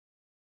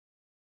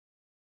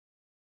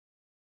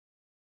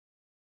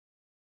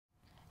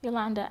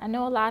Yolanda, I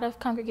know a lot of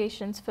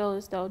congregations feel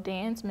as though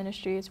dance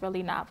ministry is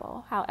really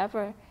novel.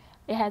 However,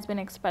 it has been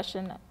an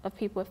expression of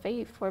people of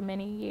faith for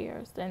many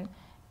years and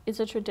is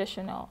a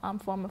traditional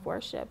form of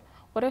worship.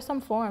 What are some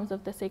forms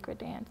of the sacred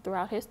dance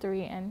throughout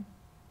history and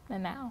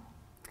now?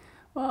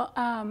 Well,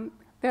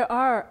 there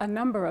are a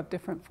number of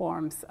different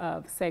forms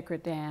of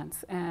sacred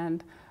dance,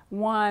 and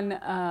one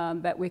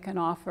that we can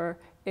offer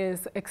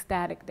is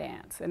ecstatic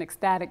dance. And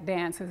ecstatic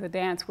dance is a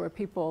dance where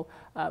people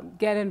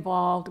get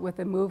involved with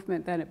the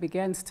movement, then it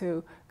begins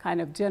to kind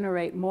of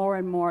generate more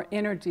and more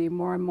energy,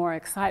 more and more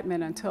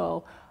excitement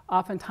until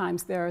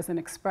oftentimes there is an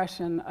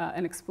expression,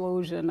 an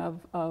explosion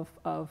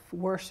of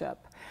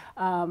worship.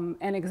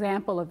 An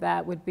example of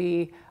that would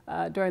be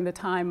during the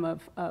time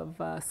of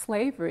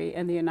slavery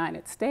in the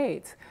United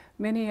States.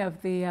 Many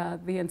of the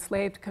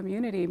enslaved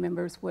community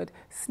members would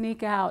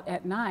sneak out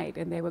at night,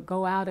 and they would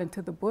go out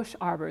into the bush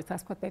arbors,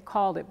 that's what they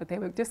called it, but they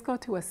would just go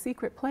to a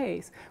secret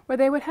place where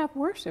they would have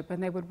worship,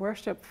 and they would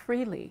worship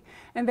freely.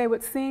 And they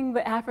would sing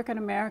the African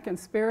American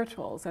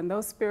spirituals, and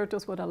those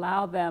spirituals would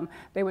allow them,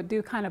 they would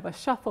do kind of a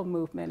shuffle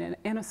movement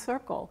in a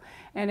circle,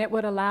 and it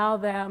would allow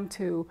them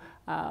to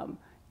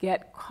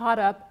get caught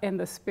up in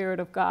the Spirit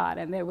of God,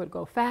 and they would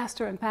go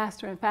faster and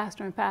faster and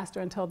faster and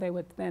faster until they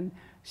would then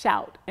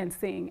shout and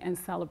sing and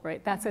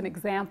celebrate. That's an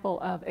example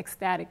of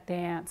ecstatic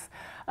dance.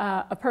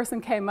 A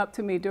person came up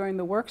to me during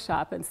the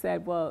workshop and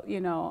said, well, you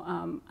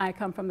know, I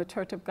come from the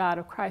Church of God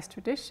of Christ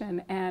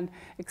tradition, and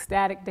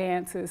ecstatic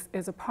dance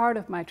is a part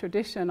of my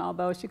tradition,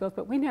 although she goes,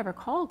 but we never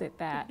called it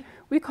that.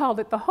 We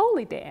called it the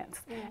holy dance.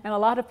 Yeah. And a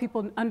lot of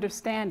people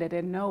understand it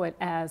and know it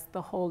as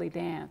the holy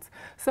dance.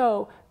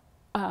 So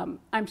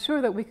I'm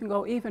sure that we can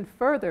go even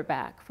further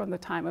back from the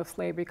time of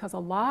slavery, because a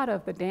lot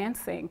of the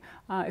dancing,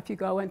 if you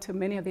go into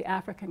many of the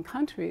African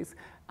countries,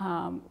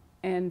 in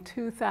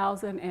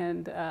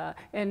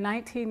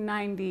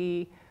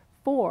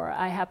 1994,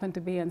 I happened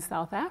to be in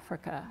South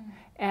Africa,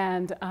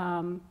 and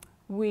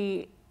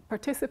we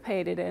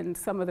participated in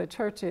some of the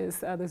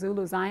churches, the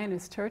Zulu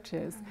Zionist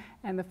churches,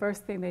 and the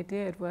first thing they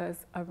did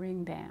was a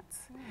ring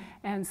dance.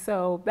 And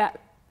so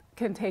that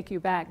can take you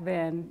back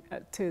then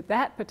to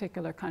that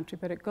particular country,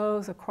 but it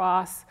goes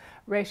across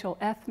racial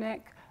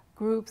ethnic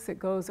groups, it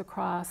goes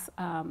across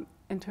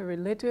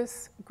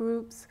interreligious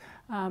groups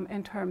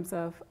in terms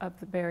of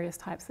the various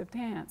types of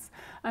dance.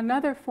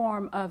 Another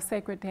form of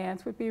sacred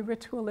dance would be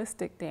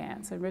ritualistic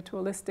dance, and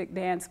ritualistic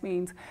dance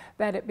means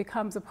that it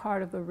becomes a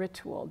part of the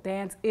ritual.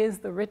 Dance is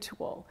the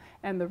ritual,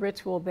 and the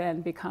ritual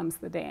then becomes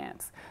the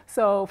dance.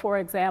 So, for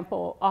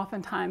example,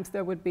 oftentimes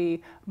there would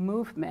be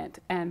movement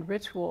and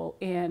ritual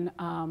in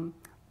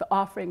the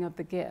offering of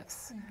the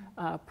gifts,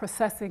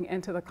 processing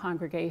into the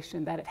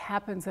congregation, that it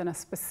happens in a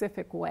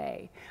specific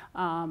way.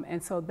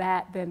 And so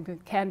that then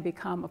can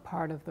become a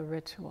part of the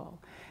ritual.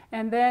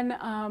 And then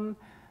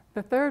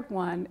the third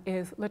one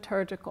is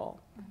liturgical.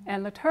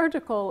 And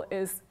liturgical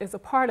is a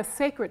part of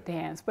sacred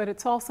dance, but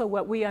it's also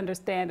what we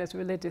understand as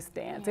religious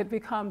dance. It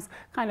becomes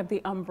kind of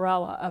the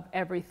umbrella of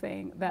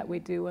everything that we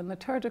do. And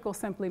liturgical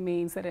simply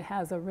means that it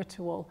has a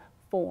ritual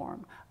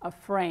form, a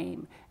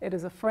frame. It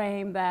is a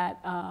frame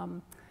that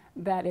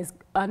that is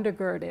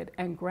undergirded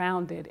and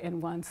grounded in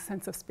one's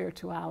sense of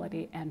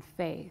spirituality and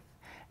faith.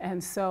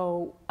 And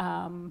so,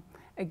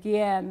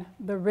 again,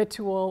 the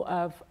ritual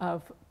of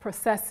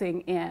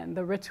processing in,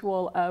 the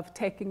ritual of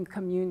taking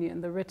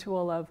communion, the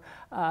ritual of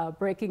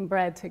breaking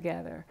bread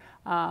together,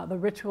 the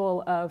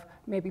ritual of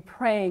maybe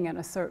praying in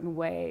a certain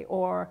way,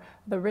 or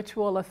the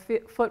ritual of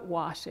foot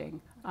washing.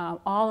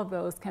 All of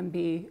those can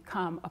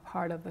become a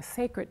part of the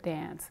sacred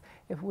dance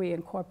if we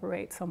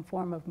incorporate some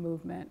form of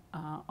movement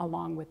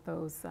along with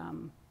those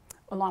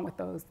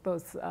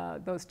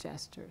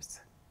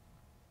gestures.